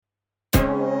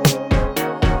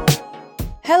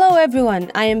Hello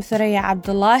everyone, I am Thuraya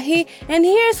Abdullahi and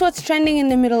here's what's trending in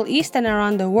the Middle East and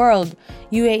around the world.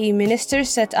 UAE ministers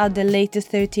set out the latest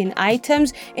 13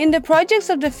 items in the projects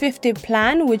of the 50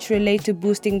 plan which relate to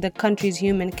boosting the country's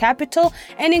human capital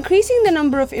and increasing the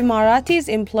number of Emiratis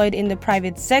employed in the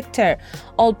private sector.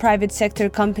 All private sector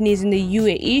companies in the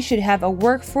UAE should have a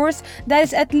workforce that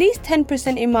is at least 10%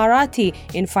 Emirati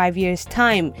in 5 years'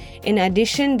 time. In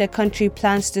addition, the country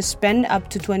plans to spend up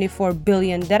to 24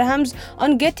 billion dirhams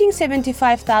on getting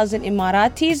 75,000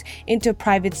 Emiratis into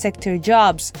private sector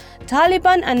jobs.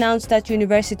 Taliban announced that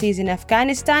universities in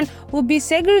Afghanistan will be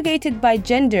segregated by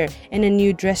gender and a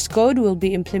new dress code will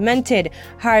be implemented.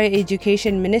 Higher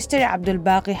Education Minister Abdul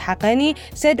Baqi Haqqani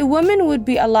said women would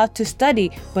be allowed to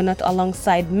study but not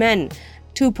alongside men.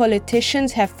 Two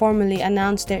politicians have formally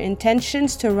announced their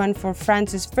intentions to run for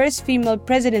France's first female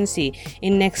presidency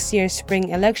in next year's spring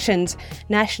elections.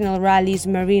 National Rally's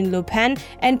Marine Le Pen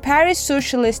and Paris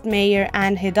Socialist Mayor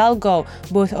Anne Hidalgo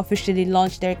both officially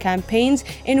launched their campaigns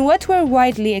in what were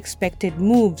widely expected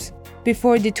moves.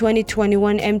 Before the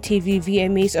 2021 MTV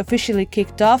VMAs officially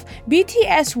kicked off,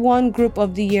 BTS won Group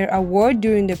of the Year award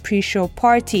during the pre-show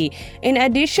party. In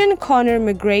addition, Conor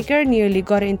McGregor nearly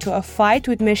got into a fight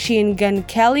with Machine Gun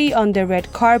Kelly on the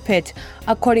red carpet.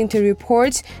 According to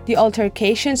reports, the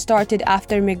altercation started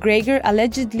after McGregor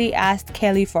allegedly asked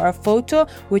Kelly for a photo,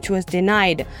 which was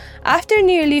denied. After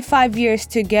nearly 5 years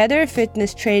together,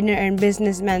 fitness trainer and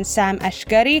businessman Sam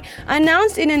Ashgari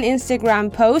announced in an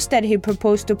Instagram post that he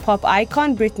proposed to pop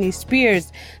icon Britney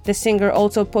Spears. The singer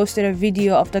also posted a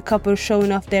video of the couple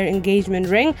showing off their engagement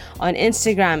ring on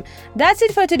Instagram. That's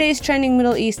it for today's Trending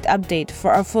Middle East update.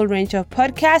 For our full range of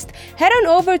podcasts, head on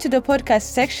over to the podcast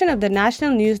section of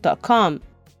thenationalnews.com.